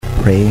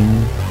Praying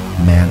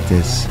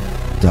Mantis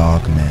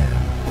Dogman.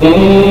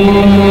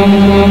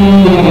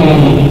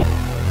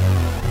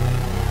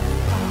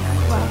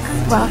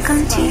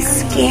 Welcome to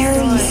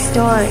Scary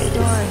Stories,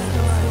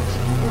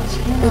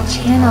 the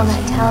channel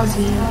that tells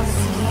you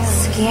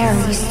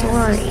scary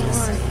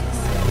stories.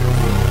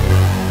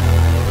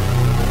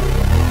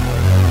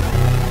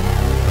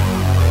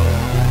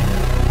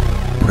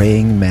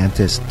 Praying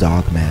Mantis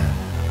Dogman,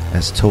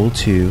 as told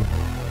to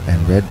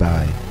and read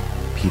by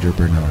Peter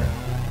Bernard.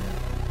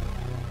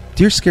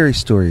 Dear Scary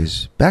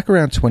Stories, back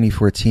around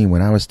 2014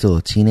 when I was still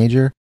a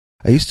teenager,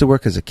 I used to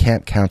work as a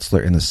camp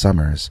counselor in the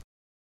summers.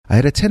 I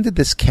had attended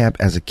this camp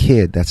as a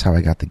kid, that's how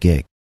I got the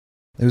gig.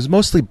 It was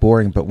mostly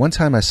boring, but one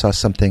time I saw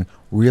something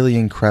really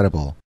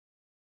incredible.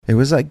 It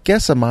was, I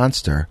guess, a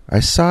monster. I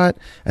saw it,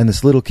 and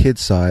this little kid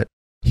saw it.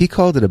 He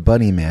called it a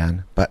bunny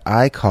man, but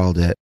I called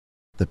it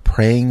the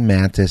Praying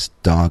Mantis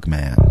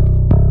Dogman.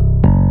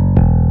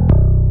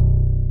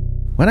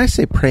 When I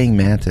say praying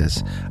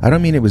mantis, I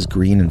don't mean it was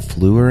green and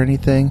flew or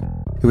anything.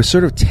 It was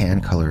sort of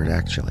tan-colored,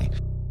 actually.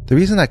 The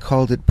reason I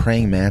called it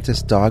Praying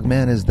Mantis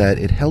Dogman is that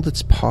it held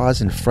its paws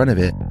in front of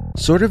it,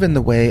 sort of in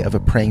the way of a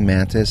praying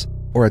mantis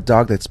or a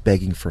dog that's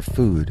begging for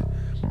food.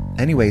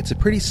 Anyway, it's a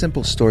pretty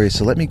simple story,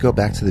 so let me go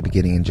back to the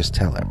beginning and just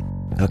tell it.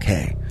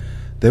 Okay,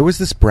 there was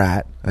this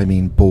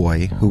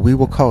boy, who we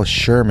will call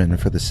Sherman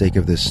for the sake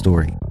of this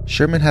story.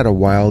 Sherman had a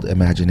wild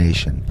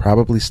imagination,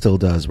 probably still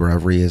does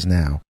wherever he is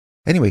now.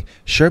 Anyway,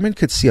 Sherman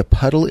could see a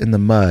puddle in the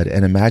mud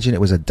and imagine it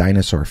was a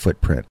dinosaur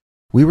footprint.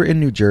 We were in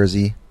New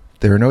Jersey.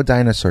 There are no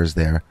dinosaurs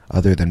there,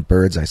 other than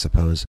birds, I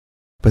suppose.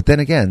 But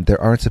then again,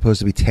 there aren't supposed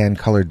to be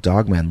tan-colored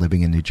dogmen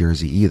living in New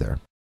Jersey either.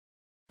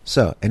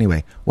 So,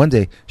 anyway, one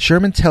day,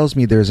 Sherman tells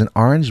me there's an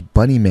orange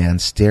bunny man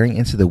staring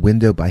into the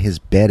window by his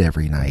bed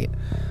every night.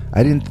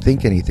 I didn't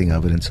think anything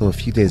of it until a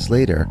few days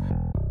later,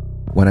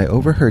 when I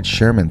overheard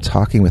Sherman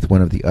talking with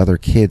one of the other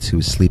kids who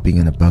was sleeping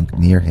in a bunk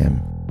near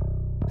him.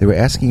 They were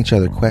asking each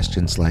other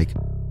questions like,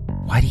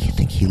 "Why do you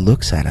think he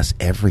looks at us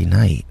every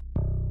night?"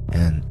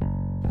 And,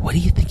 "What do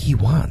you think he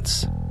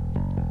wants?"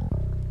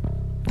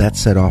 That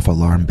set off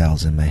alarm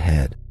bells in my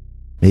head.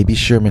 Maybe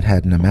Sherman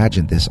hadn't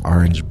imagined this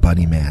orange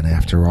bunny man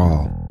after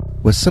all.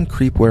 Was some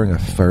creep wearing a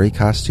furry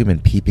costume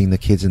and peeping the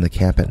kids in the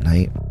camp at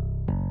night?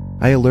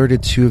 I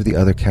alerted two of the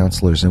other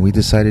counselors, and we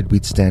decided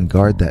we'd stand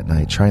guard that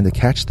night, trying to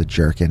catch the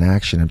jerk in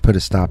action and put a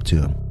stop to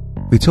him.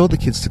 We told the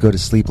kids to go to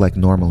sleep like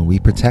normal, and we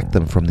protect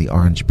them from the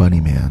orange bunny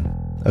man.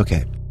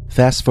 Okay,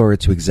 fast forward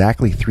to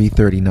exactly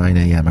 3:39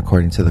 a.m.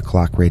 according to the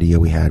clock radio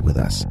we had with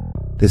us.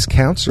 This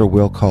counselor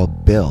we'll call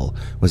Bill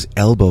was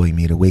elbowing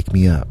me to wake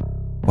me up.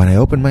 When I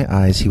opened my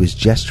eyes, he was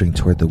gesturing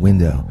toward the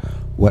window.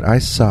 What I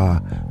saw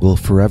will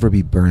forever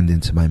be burned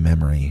into my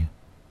memory.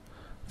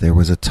 There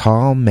was a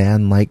tall,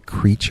 man-like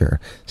creature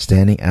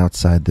standing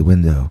outside the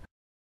window.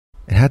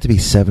 It had to be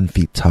 7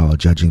 feet tall,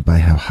 judging by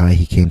how high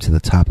he came to the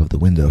top of the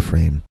window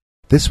frame.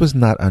 This was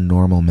not a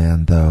normal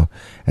man, though,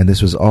 and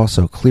this was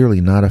also clearly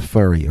not a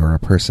furry or a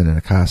person in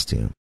a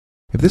costume.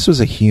 If this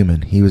was a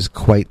human, he was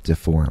quite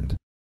deformed.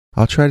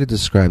 I'll try to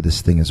describe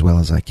this thing as well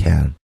as I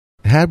can.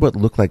 It had what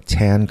looked like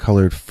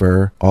tan-colored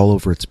fur all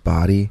over its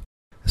body,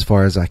 as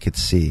far as I could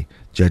see,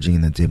 judging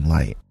in the dim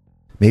light.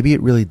 Maybe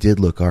it really did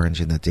look orange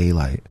in the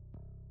daylight.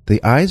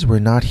 The eyes were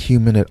not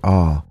human at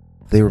all.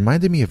 They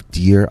reminded me of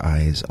deer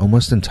eyes,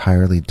 almost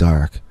entirely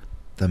dark.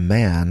 The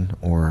man,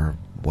 or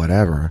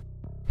whatever,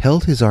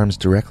 held his arms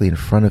directly in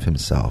front of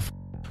himself,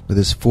 with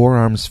his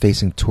forearms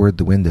facing toward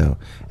the window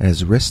and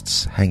his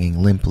wrists hanging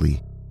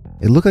limply.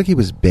 It looked like he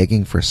was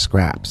begging for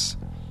scraps.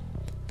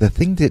 The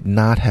thing did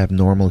not have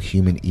normal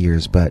human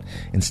ears, but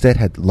instead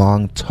had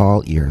long,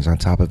 tall ears on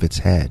top of its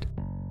head.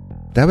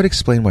 That would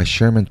explain why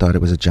Sherman thought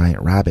it was a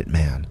giant rabbit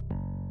man.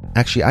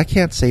 Actually, I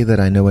can't say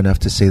that I know enough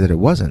to say that it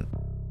wasn't.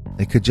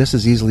 It could just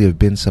as easily have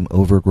been some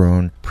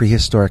overgrown,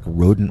 prehistoric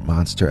rodent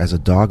monster as a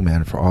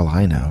dogman for all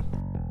I know.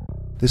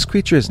 This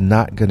creature is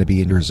not going to be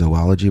in your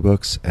zoology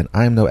books, and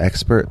I'm no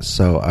expert,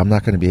 so I'm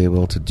not going to be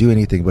able to do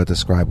anything but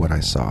describe what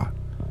I saw.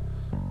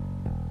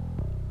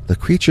 The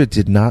creature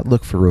did not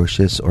look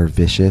ferocious or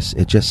vicious,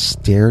 it just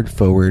stared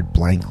forward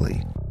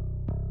blankly.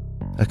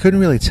 I couldn't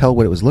really tell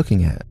what it was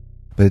looking at,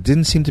 but it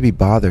didn't seem to be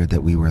bothered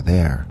that we were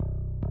there.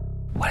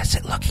 "What is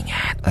it looking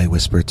at?" I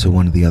whispered to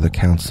one of the other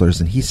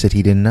counselors, and he said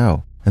he didn't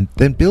know. And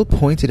then Bill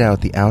pointed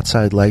out the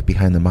outside light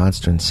behind the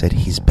monster and said,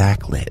 "He's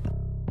backlit."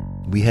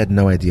 We had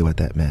no idea what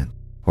that meant,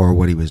 or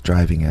what he was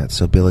driving at,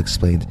 so Bill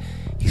explained,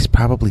 "He's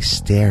probably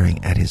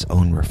staring at his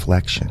own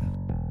reflection."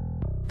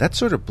 That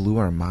sort of blew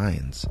our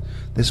minds.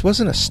 This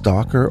wasn't a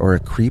stalker or a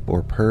creep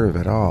or perv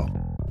at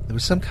all. It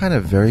was some kind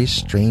of very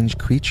strange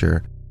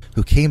creature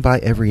who came by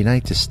every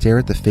night to stare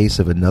at the face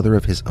of another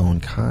of his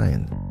own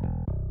kind.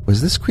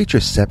 Was this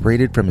creature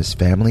separated from his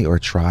family or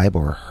tribe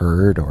or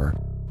herd or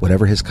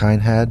whatever his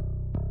kind had?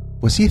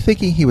 Was he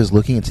thinking he was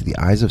looking into the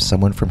eyes of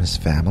someone from his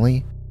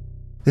family?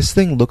 This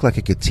thing looked like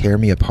it could tear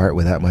me apart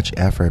without much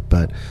effort,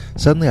 but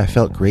suddenly I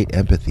felt great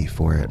empathy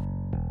for it.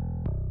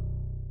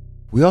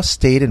 We all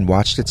stayed and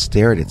watched it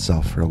stare at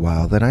itself for a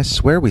while. Then I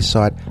swear we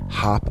saw it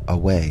hop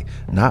away.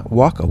 Not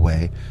walk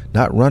away,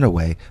 not run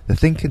away. The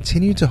thing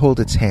continued to hold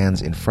its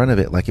hands in front of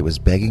it like it was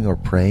begging or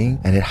praying,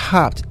 and it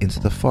hopped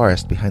into the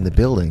forest behind the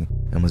building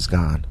and was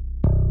gone.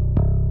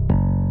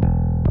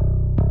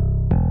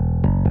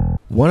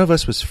 One of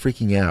us was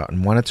freaking out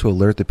and wanted to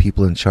alert the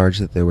people in charge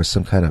that there was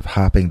some kind of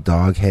hopping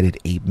dog-headed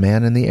ape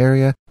man in the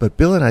area, but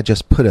Bill and I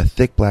just put a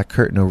thick black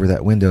curtain over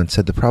that window and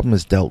said the problem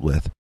is dealt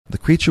with. The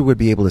creature would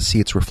be able to see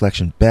its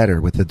reflection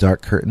better with the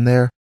dark curtain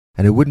there,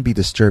 and it wouldn't be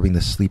disturbing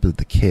the sleep of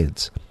the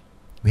kids.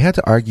 We had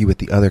to argue with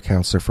the other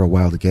counselor for a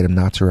while to get him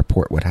not to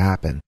report what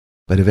happened,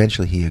 but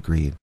eventually he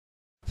agreed.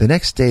 The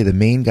next day, the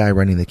main guy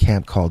running the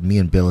camp called me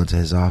and Bill into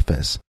his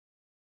office.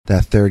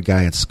 That third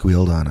guy had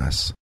squealed on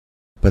us.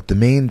 But the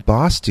main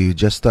boss dude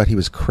just thought he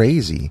was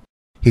crazy.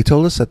 He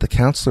told us that the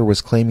counselor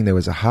was claiming there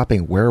was a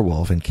hopping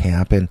werewolf in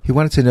camp, and he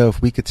wanted to know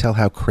if we could tell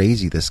how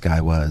crazy this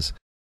guy was.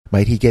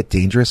 Might he get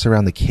dangerous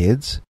around the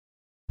kids?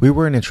 We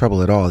weren't in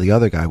trouble at all, the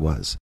other guy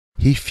was.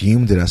 He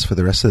fumed at us for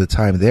the rest of the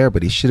time there,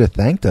 but he should have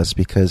thanked us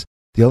because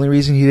the only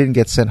reason he didn't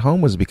get sent home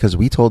was because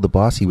we told the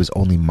boss he was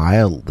only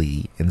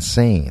mildly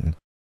insane.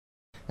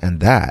 And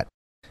that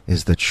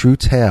is the true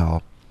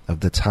tale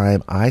of the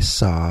time I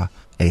saw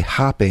a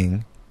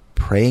hopping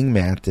praying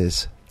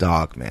mantis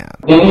dog man.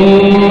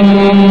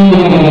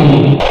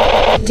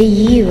 Do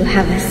you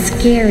have a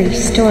scary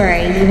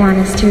story you want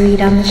us to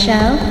read on the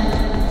show?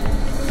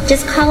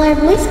 Just call our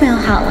voicemail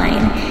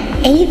hotline,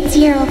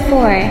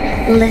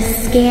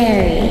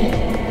 804-LIST-SCARY.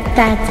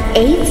 That's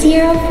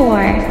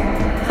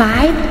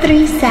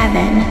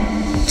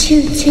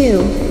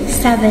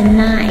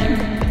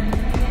 804-537-2279.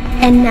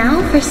 And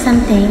now for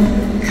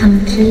something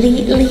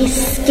completely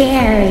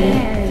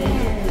scary.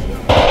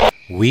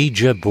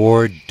 Ouija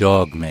Board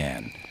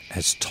Dogman,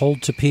 as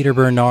told to Peter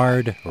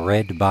Bernard,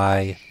 read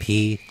by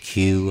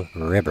P.Q.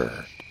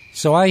 Ribber.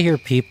 So I hear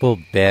people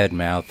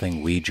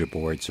bad-mouthing Ouija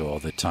boards all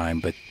the time,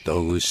 but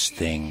those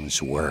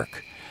things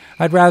work.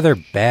 I'd rather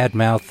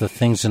bad-mouth the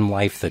things in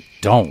life that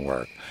don't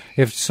work.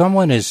 If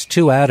someone is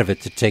too out of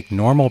it to take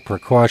normal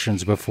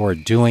precautions before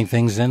doing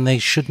things, then they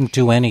shouldn't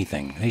do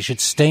anything. They should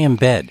stay in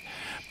bed.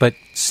 But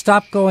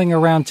stop going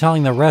around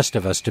telling the rest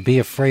of us to be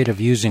afraid of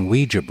using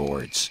Ouija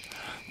boards.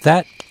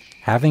 That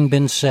having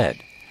been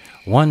said,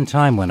 one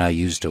time when I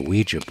used a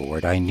Ouija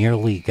board, I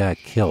nearly got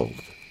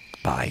killed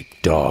by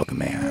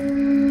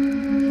Dogman.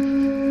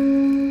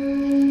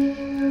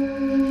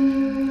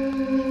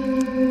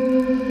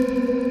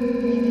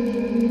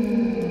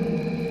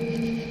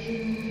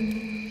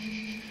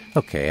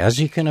 Okay, as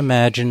you can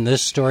imagine,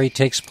 this story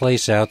takes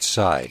place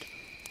outside.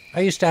 I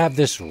used to have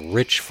this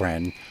rich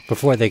friend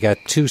before they got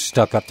too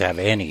stuck up to have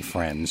any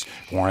friends,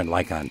 weren't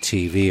like on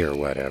TV or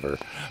whatever.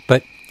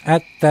 But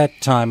at that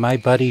time, my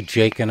buddy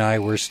Jake and I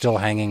were still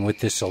hanging with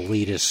this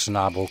elitist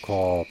snob we'll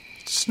call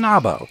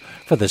Snobbo,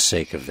 for the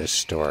sake of this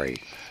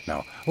story.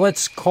 Now,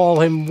 let's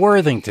call him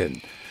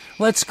Worthington.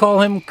 Let's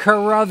call him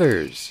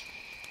Carruthers.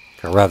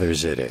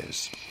 Carruthers it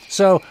is.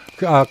 So,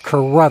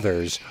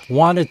 Carruthers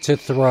wanted to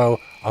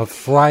throw a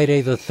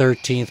Friday the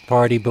 13th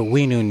party, but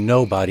we knew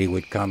nobody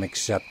would come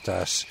except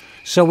us.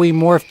 So we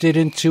morphed it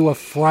into a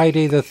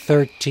Friday the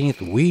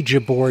 13th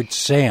Ouija board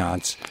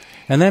seance,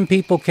 and then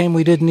people came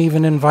we didn't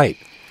even invite.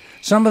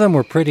 Some of them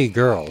were pretty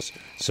girls,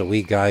 so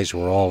we guys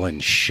were all in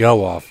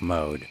show-off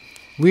mode.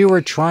 We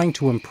were trying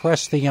to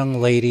impress the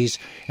young ladies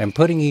and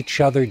putting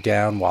each other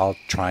down while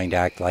trying to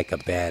act like a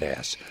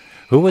badass.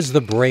 Who was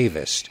the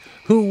bravest?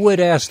 Who would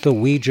ask the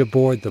Ouija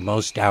board the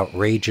most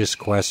outrageous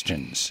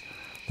questions?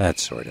 That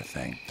sort of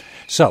thing.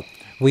 So,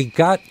 we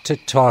got to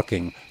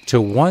talking to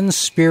one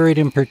spirit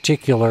in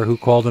particular who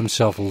called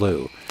himself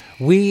Lou.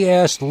 We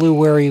asked Lou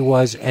where he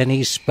was, and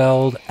he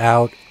spelled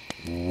out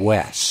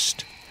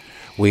West.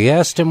 We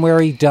asked him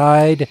where he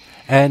died,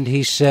 and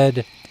he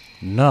said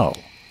no.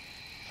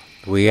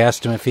 We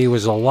asked him if he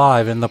was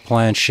alive, and the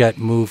planchette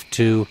moved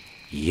to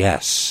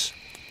yes.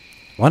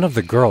 One of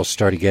the girls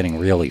started getting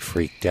really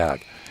freaked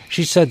out.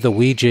 She said the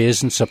Ouija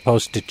isn't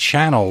supposed to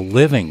channel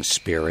living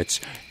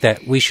spirits,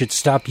 that we should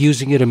stop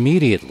using it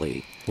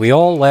immediately. We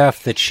all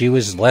laughed that she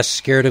was less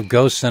scared of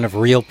ghosts than of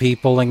real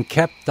people and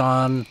kept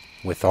on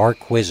with our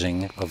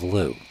quizzing of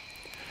Lou.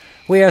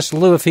 We asked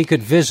Lou if he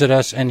could visit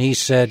us, and he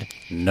said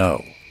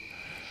no.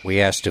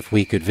 We asked if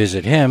we could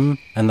visit him,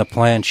 and the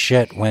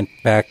planchette went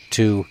back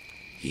to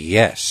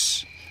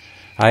yes.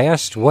 I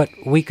asked what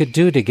we could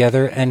do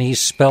together, and he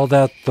spelled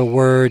out the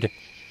word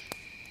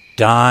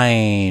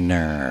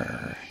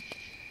diner.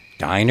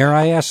 Diner,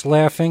 I asked,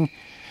 laughing.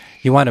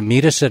 You want to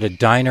meet us at a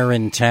diner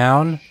in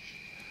town?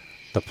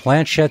 The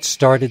planchette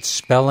started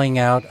spelling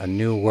out a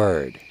new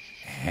word.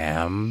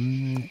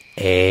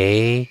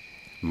 M-A...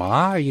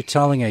 Ma, are you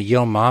telling a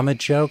yo mama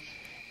joke?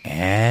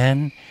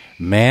 N...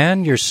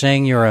 Man, you're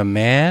saying you're a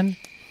man?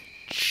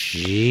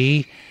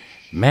 G...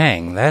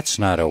 Mang, that's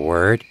not a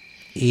word.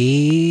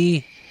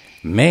 E...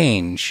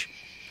 Mange.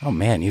 Oh,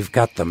 man, you've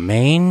got the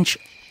mange.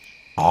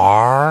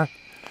 R...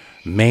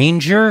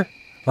 Manger?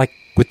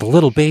 With the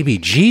little baby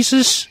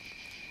Jesus?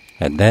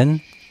 And then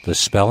the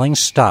spelling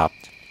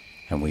stopped,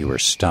 and we were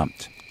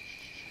stumped.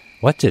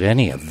 What did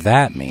any of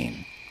that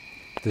mean?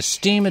 The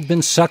steam had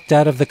been sucked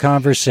out of the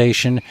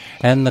conversation,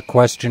 and the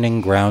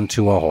questioning ground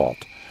to a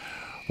halt.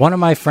 One of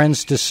my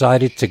friends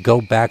decided to go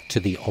back to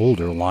the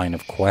older line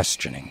of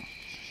questioning.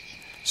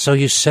 "So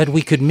you said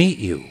we could meet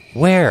you.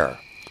 Where?"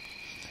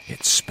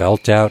 It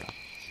spelt out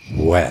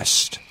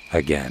west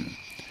again.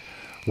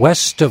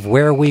 West of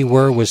where we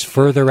were was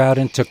further out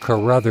into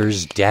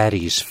Carruthers'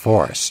 daddy's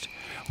forest.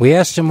 We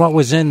asked him what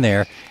was in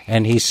there,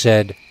 and he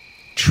said,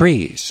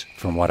 trees,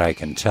 from what I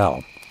can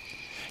tell.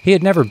 He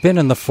had never been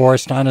in the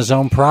forest on his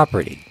own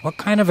property. What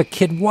kind of a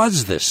kid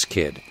was this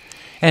kid?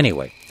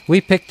 Anyway,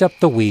 we picked up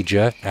the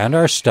Ouija and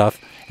our stuff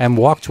and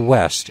walked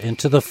west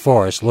into the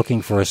forest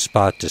looking for a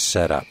spot to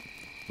set up.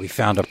 We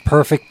found a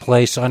perfect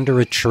place under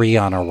a tree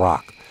on a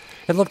rock.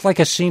 It looked like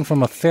a scene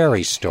from a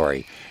fairy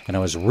story, and I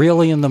was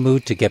really in the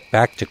mood to get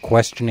back to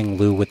questioning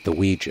Lou with the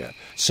Ouija.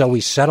 So we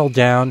settled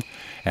down,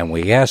 and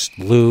we asked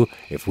Lou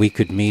if we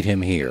could meet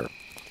him here.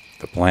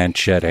 The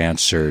planchette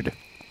answered,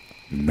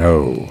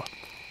 no.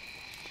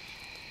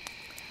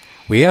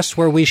 We asked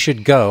where we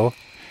should go,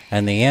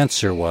 and the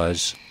answer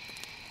was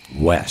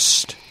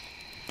west.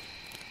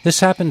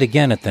 This happened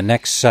again at the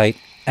next site,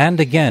 and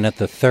again at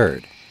the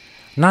third.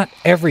 Not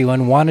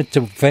everyone wanted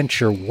to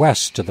venture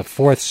west to the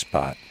fourth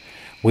spot.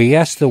 We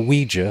asked the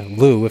Ouija,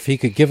 Lou, if he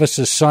could give us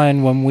a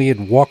sign when we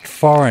had walked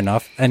far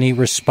enough, and he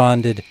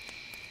responded,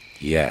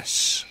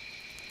 yes.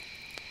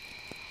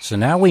 So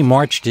now we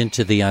marched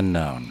into the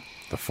unknown.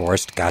 The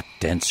forest got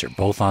denser,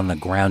 both on the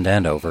ground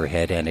and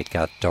overhead, and it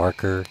got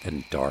darker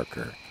and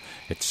darker.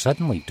 It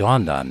suddenly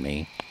dawned on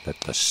me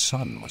that the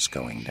sun was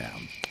going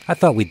down. I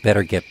thought we'd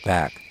better get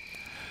back.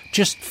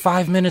 Just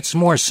 5 minutes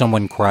more,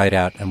 someone cried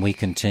out, and we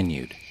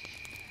continued.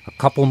 A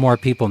couple more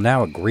people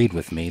now agreed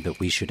with me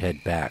that we should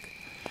head back.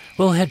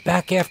 We'll head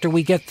back after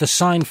we get the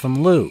sign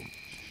from Lou.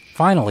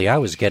 Finally, I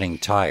was getting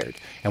tired,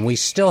 and we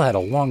still had a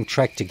long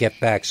trek to get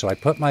back, so I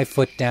put my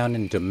foot down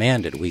and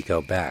demanded we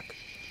go back.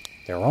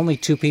 There were only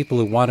 2 people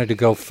who wanted to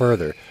go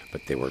further,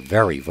 but they were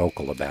very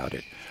vocal about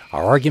it.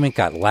 Our argument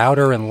got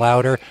louder and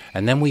louder,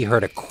 and then we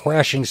heard a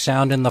crashing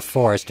sound in the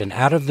forest, and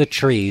out of the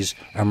trees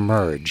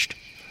emerged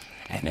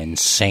an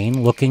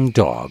insane-looking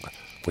dog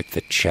with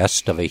the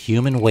chest of a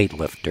human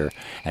weightlifter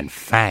and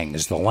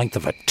fangs the length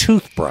of a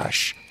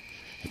toothbrush.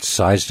 It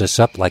sized us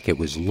up like it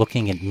was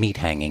looking at meat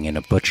hanging in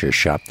a butcher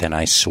shop, then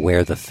I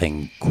swear the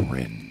thing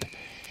grinned.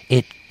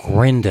 It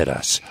grinned at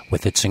us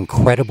with its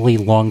incredibly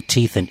long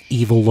teeth and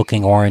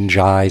evil-looking orange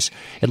eyes.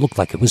 It looked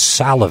like it was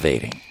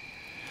salivating.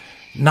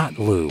 Not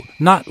Lou,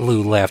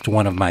 laughed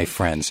one of my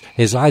friends.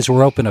 His eyes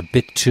were open a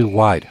bit too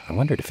wide. I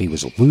wondered if he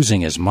was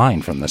losing his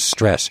mind from the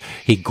stress.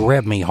 He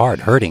grabbed me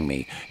hard, hurting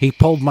me. He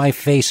pulled my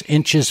face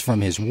inches from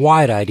his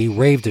wide-eyed. He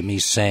raved at me,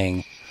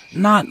 saying,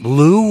 not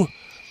Lou,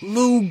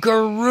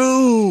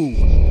 Lou-garoo!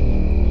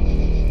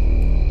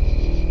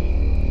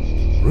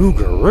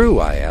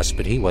 Rougarou, I asked,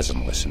 but he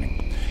wasn't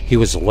listening. He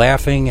was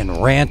laughing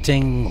and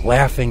ranting.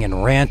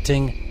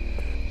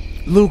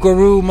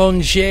 Loup-garou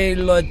manger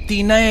le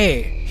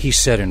dîner, he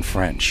said in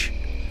French.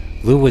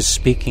 Lou was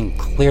speaking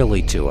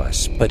clearly to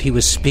us, but he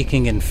was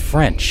speaking in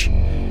French.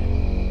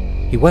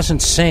 He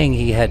wasn't saying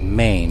he had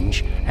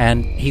mange,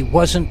 and he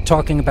wasn't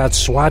talking about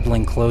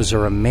swaddling clothes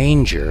or a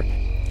manger.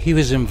 He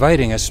was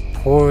inviting us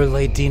pour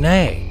le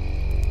dîner,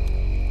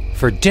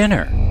 for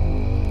dinner.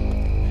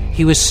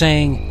 He was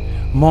saying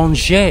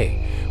manger,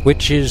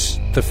 which is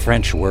the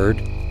French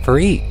word for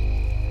eat.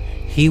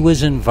 He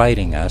was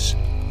inviting us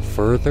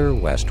further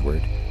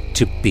westward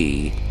to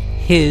be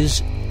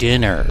his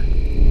dinner.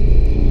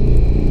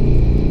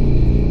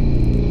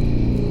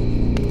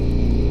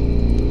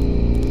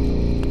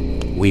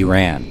 We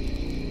ran.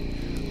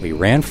 We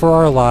ran for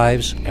our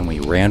lives, and we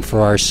ran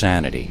for our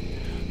sanity.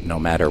 No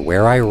matter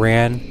where I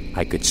ran,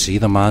 I could see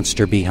the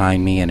monster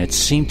behind me, and it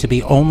seemed to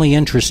be only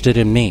interested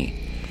in me.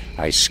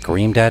 I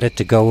screamed at it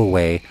to go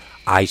away.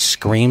 I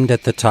screamed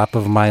at the top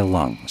of my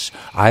lungs.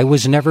 I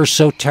was never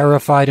so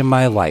terrified in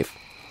my life.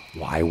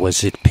 Why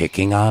was it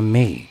picking on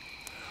me?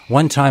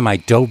 One time I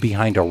dove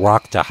behind a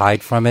rock to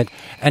hide from it,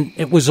 and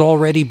it was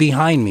already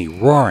behind me,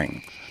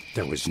 roaring.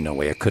 There was no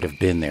way it could have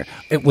been there.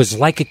 It was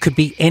like it could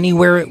be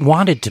anywhere it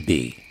wanted to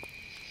be.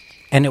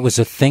 And it was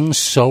a thing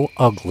so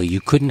ugly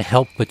you couldn't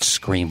help but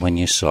scream when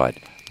you saw it.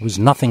 There was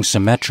nothing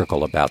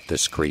symmetrical about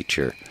this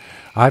creature.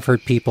 I've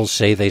heard people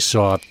say they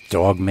saw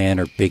Dogman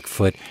or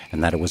Bigfoot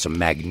and that it was a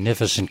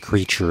magnificent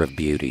creature of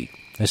beauty.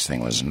 This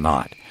thing was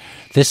not.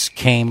 This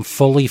came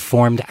fully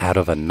formed out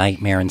of a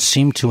nightmare and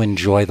seemed to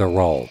enjoy the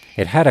role.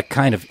 It had a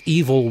kind of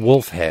evil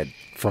wolf head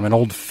from an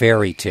old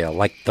fairy tale,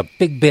 like the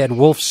big bad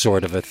wolf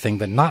sort of a thing,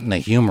 but not in a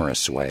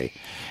humorous way.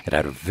 It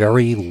had a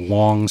very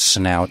long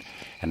snout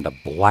and a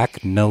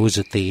black nose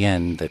at the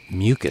end that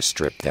mucus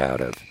dripped out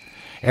of.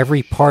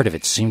 Every part of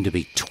it seemed to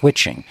be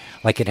twitching,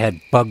 like it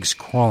had bugs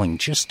crawling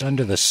just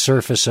under the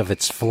surface of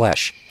its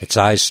flesh. Its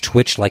eyes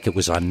twitched like it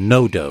was on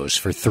no-dose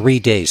for 3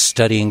 days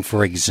studying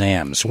for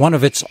exams. One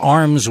of its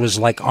arms was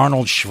like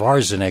Arnold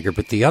Schwarzenegger,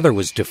 but the other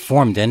was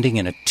deformed, ending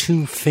in a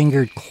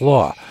 2-fingered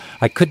claw.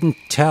 I couldn't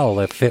tell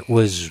if it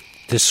was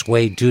this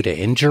way due to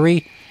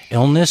injury,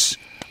 illness,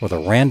 or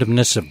the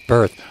randomness of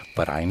birth,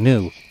 but I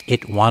knew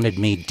it wanted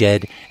me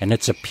dead, and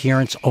its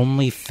appearance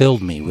only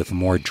filled me with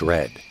more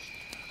dread.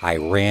 I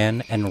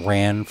ran and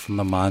ran from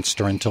the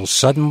monster until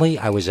suddenly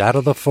I was out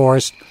of the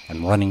forest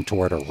and running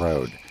toward a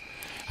road.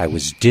 I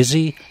was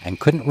dizzy and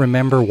couldn't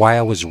remember why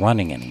I was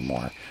running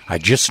anymore. I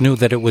just knew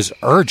that it was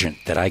urgent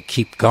that I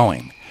keep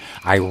going.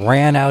 I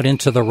ran out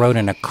into the road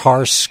and a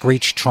car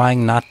screeched,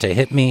 trying not to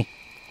hit me.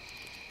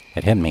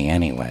 It hit me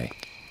anyway.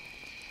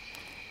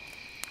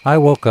 I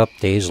woke up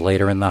days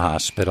later in the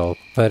hospital,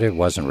 but it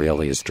wasn't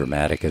really as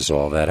dramatic as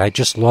all that. I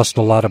just lost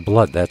a lot of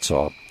blood, that's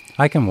all.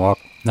 I can walk,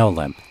 no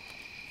limp.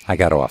 I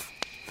got off.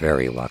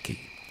 Very lucky.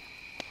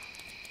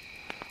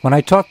 When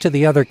I talked to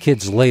the other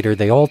kids later,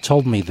 they all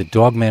told me the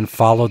Dogman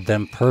followed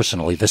them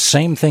personally, the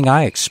same thing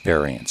I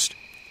experienced.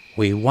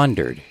 We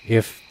wondered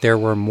if there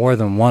were more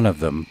than one of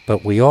them,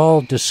 but we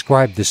all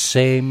described the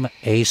same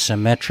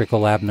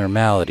asymmetrical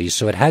abnormalities,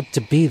 so it had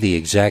to be the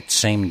exact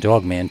same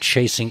Dogman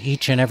chasing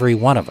each and every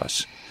one of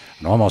us,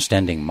 and almost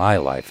ending my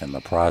life in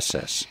the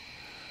process.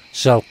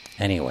 So,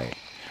 anyway,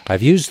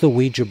 I've used the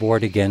Ouija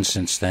board again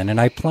since then, and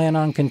I plan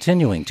on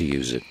continuing to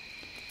use it.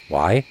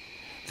 Why?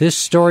 This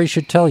story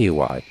should tell you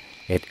why.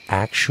 It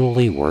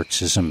actually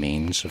works as a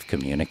means of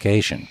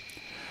communication.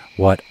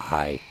 What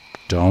I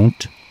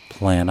don't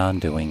plan on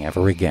doing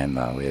ever again,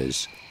 though,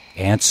 is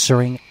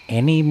answering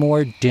any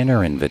more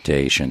dinner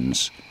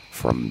invitations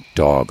from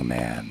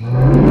Dogman.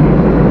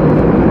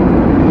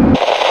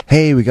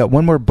 Hey, we got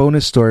one more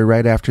bonus story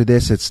right after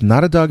this. It's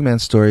not a Dogman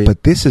story,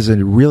 but this is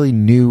a really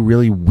new,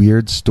 really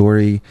weird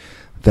story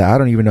that I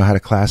don't even know how to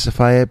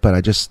classify it, but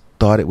I just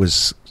thought it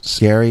was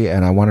scary,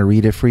 and I want to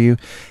read it for you,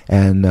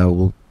 and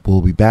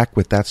we'll be back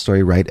with that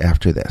story right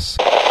after this.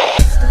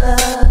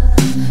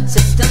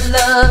 Sister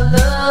love,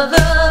 love,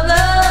 love,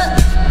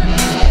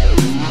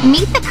 love.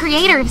 Meet the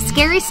creator of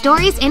Scary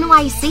Stories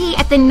NYC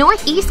at the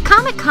Northeast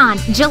Comic Con,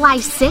 July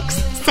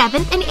 6th,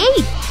 7th, and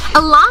 8th,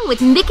 along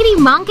with Mickety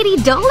Monkety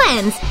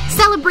Dolenz,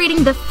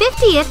 celebrating the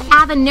 50th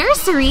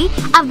anniversary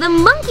of the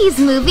Monkeys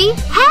movie,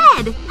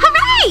 Head.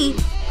 Hooray!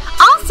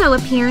 Also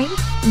appearing,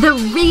 the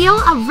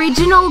real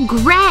original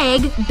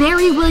Greg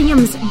Barry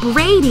Williams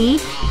Brady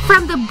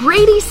from the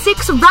Brady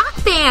Six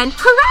Rock Band.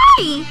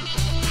 Hooray!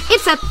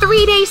 It's a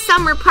 3-day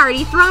summer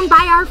party thrown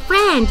by our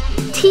friend,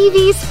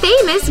 TV's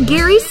famous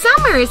Gary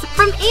Summers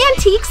from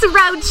Antiques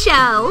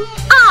Roadshow.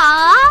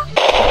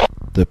 Aww!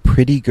 The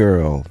Pretty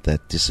Girl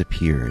That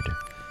Disappeared,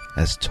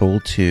 as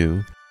told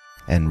to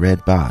and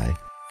read by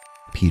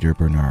Peter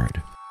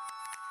Bernard.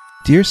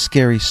 Dear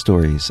Scary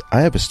Stories,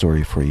 I have a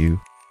story for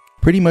you.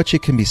 Pretty much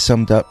it can be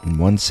summed up in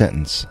one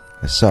sentence.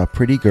 I saw a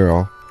pretty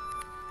girl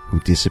who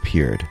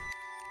disappeared.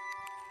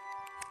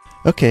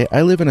 Okay,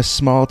 I live in a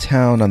small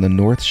town on the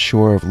north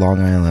shore of Long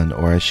Island,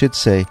 or I should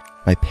say,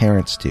 my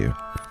parents do.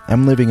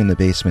 I'm living in the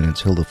basement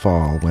until the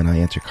fall when I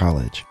enter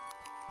college.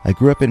 I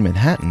grew up in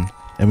Manhattan,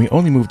 and we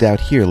only moved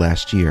out here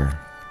last year.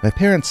 My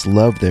parents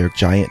loved their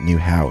giant new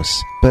house,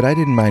 but I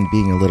didn't mind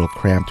being a little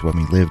cramped when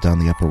we lived on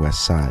the Upper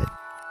West Side.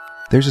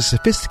 There's a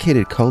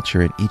sophisticated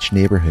culture in each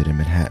neighborhood in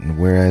Manhattan,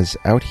 whereas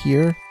out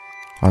here,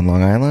 on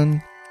Long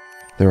Island,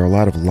 there are a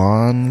lot of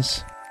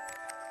lawns,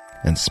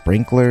 and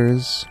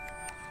sprinklers,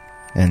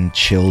 and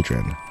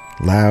children.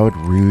 Loud,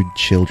 rude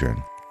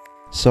children.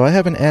 So I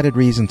have an added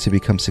reason to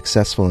become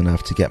successful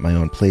enough to get my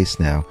own place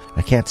now.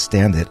 I can't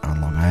stand it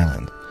on Long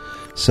Island.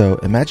 So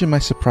imagine my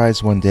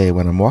surprise one day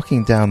when I'm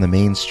walking down the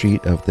main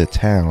street of the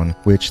town,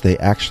 which they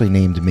actually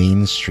named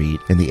Main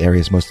Street in the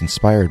area's most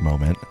inspired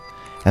moment,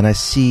 and I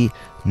see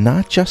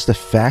not just a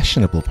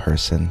fashionable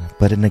person,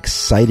 but an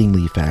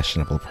excitingly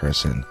fashionable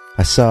person.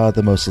 I saw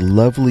the most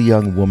lovely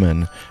young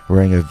woman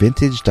wearing a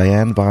vintage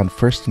Diane von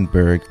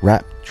Furstenberg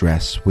wrap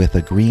dress with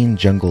a green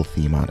jungle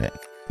theme on it.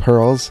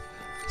 Pearls,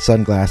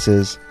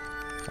 sunglasses,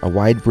 a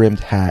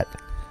wide-brimmed hat,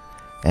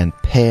 and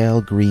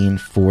pale green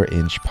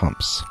 4-inch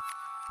pumps.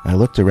 I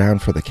looked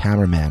around for the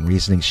cameraman,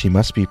 reasoning she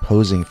must be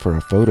posing for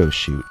a photo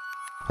shoot.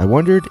 I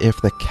wondered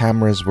if the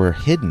cameras were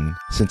hidden,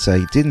 since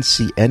I didn't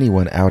see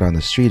anyone out on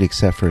the street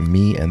except for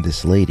me and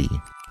this lady.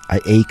 I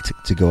ached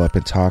to go up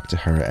and talk to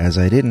her, as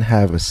I didn't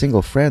have a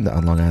single friend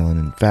on Long Island.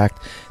 In fact,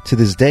 to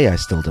this day I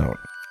still don't.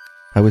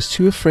 I was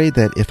too afraid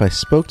that if I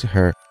spoke to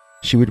her,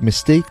 she would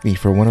mistake me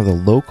for one of the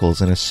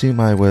locals and assume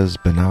I was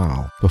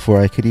banal, before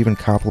I could even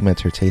compliment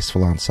her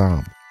tasteful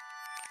ensemble.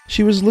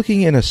 She was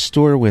looking in a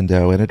store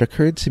window, and it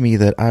occurred to me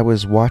that I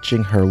was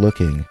watching her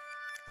looking.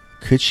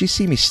 Could she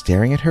see me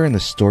staring at her in the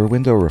store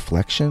window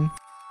reflection?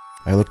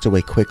 I looked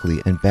away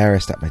quickly,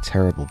 embarrassed at my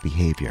terrible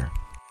behavior.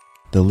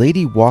 The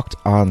lady walked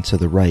on to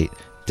the right,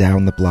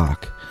 down the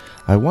block.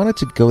 I wanted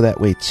to go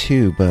that way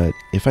too, but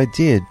if I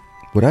did,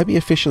 would I be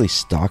officially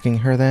stalking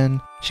her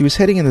then? She was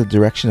heading in the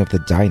direction of the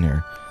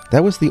diner.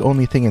 That was the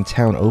only thing in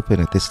town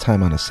open at this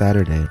time on a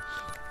Saturday.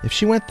 If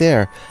she went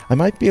there, I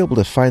might be able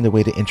to find a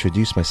way to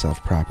introduce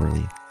myself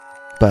properly.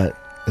 But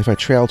if I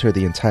trailed her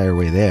the entire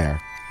way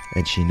there,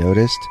 and she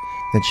noticed,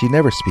 then she'd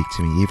never speak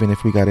to me, even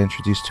if we got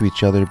introduced to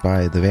each other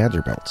by the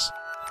Vanderbilts.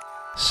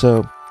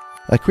 So,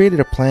 I created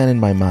a plan in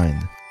my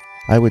mind.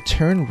 I would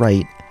turn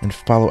right and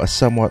follow a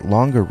somewhat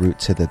longer route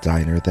to the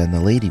diner than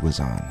the lady was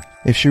on.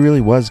 If she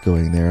really was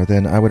going there,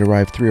 then I would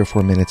arrive 3 or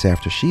 4 minutes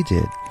after she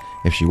did.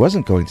 If she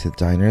wasn't going to the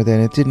diner,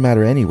 then it didn't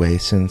matter anyway,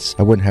 since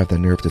I wouldn't have the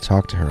nerve to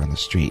talk to her on the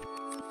street.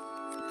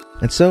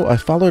 And so I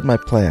followed my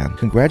plan,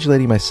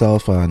 congratulating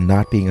myself on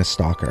not being a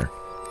stalker.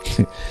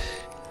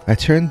 I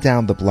turned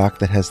down the block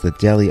that has the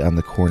deli on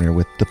the corner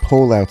with the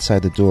pole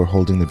outside the door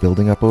holding the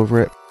building up over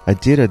it. I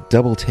did a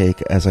double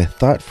take as I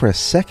thought for a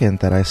second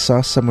that I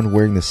saw someone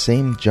wearing the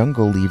same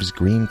jungle leaves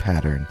green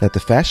pattern that the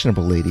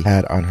fashionable lady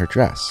had on her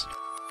dress.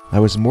 I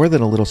was more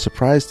than a little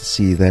surprised to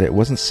see that it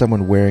wasn't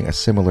someone wearing a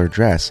similar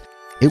dress.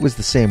 It was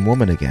the same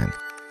woman again,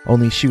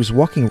 only she was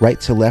walking right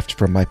to left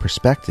from my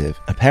perspective,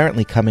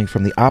 apparently coming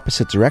from the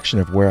opposite direction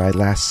of where I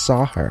last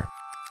saw her.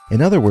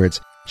 In other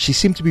words, she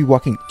seemed to be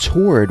walking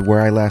toward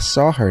where I last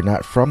saw her,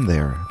 not from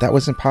there. That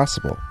was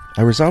impossible.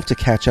 I resolved to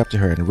catch up to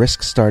her and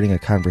risk starting a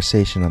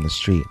conversation on the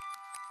street.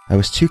 I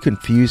was too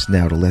confused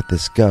now to let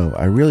this go.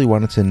 I really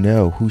wanted to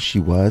know who she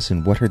was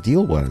and what her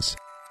deal was.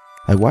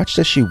 I watched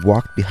as she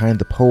walked behind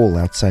the pole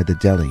outside the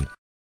deli.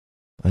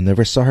 I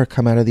never saw her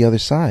come out of the other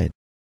side.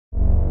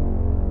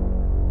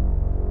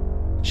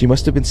 She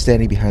must have been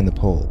standing behind the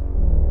pole.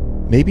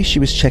 Maybe she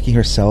was checking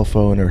her cell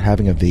phone or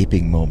having a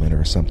vaping moment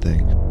or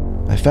something.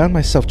 I found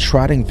myself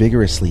trotting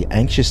vigorously,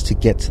 anxious to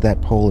get to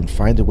that pole and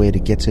find a way to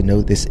get to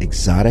know this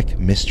exotic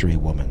mystery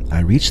woman. I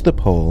reached the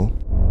pole,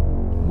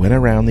 went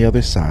around the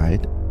other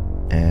side,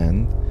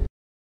 and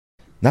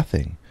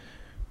nothing.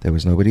 There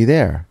was nobody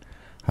there.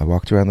 I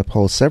walked around the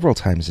pole several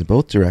times in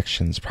both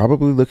directions,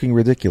 probably looking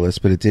ridiculous,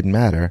 but it didn't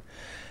matter.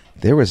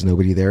 There was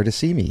nobody there to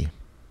see me.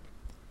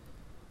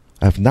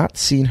 I've not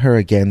seen her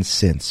again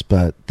since,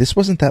 but this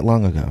wasn't that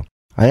long ago.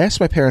 I asked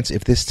my parents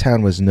if this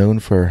town was known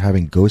for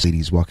having ghost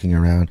ladies walking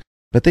around,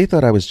 but they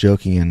thought I was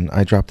joking and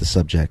I dropped the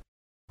subject.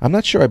 I'm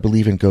not sure I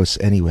believe in ghosts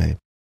anyway.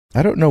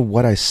 I don't know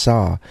what I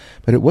saw,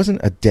 but it wasn't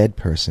a dead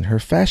person. Her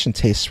fashion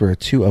tastes were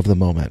too of the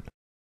moment.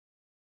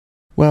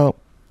 Well,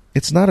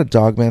 it's not a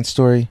Dogman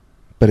story,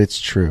 but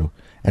it's true,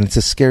 and it's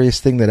the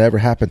scariest thing that ever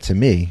happened to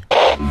me.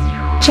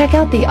 Check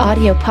out the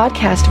audio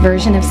podcast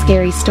version of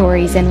Scary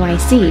Stories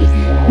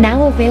NYC,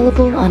 now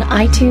available on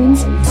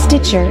iTunes,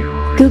 Stitcher,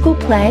 Google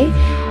Play,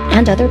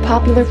 and other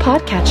popular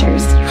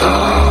podcatchers.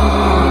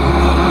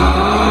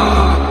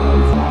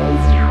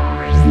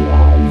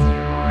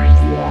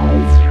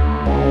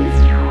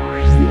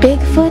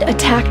 Bigfoot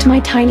Attacked My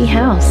Tiny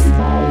House.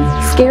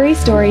 Scary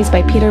Stories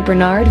by Peter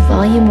Bernard,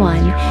 Volume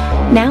 1.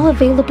 Now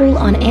available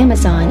on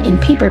Amazon in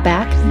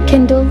paperback,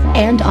 Kindle,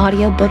 and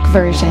audiobook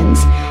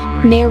versions.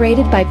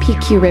 Narrated by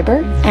PQ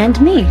Ribber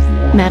and me,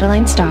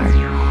 Madeline Starr.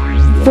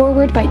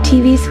 Forward by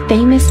TV's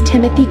famous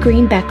Timothy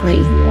Green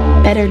Beckley,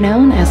 better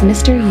known as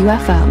Mr.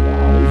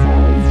 UFO.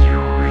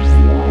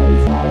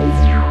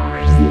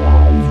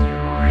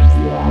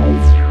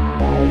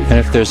 And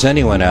if there's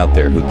anyone out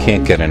there who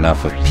can't get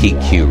enough of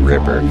PQ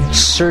Ribber,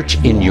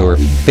 search in your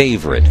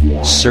favorite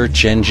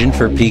search engine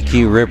for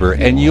PQ Ribber,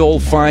 and you'll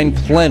find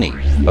plenty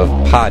of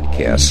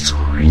podcasts,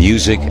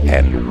 music,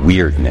 and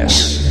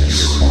weirdness.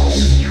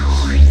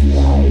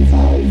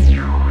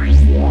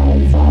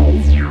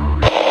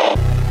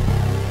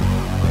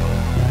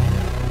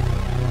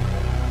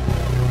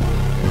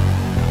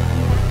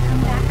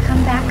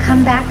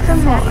 Come back for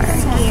more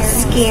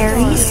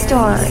scary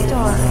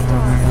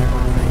stories.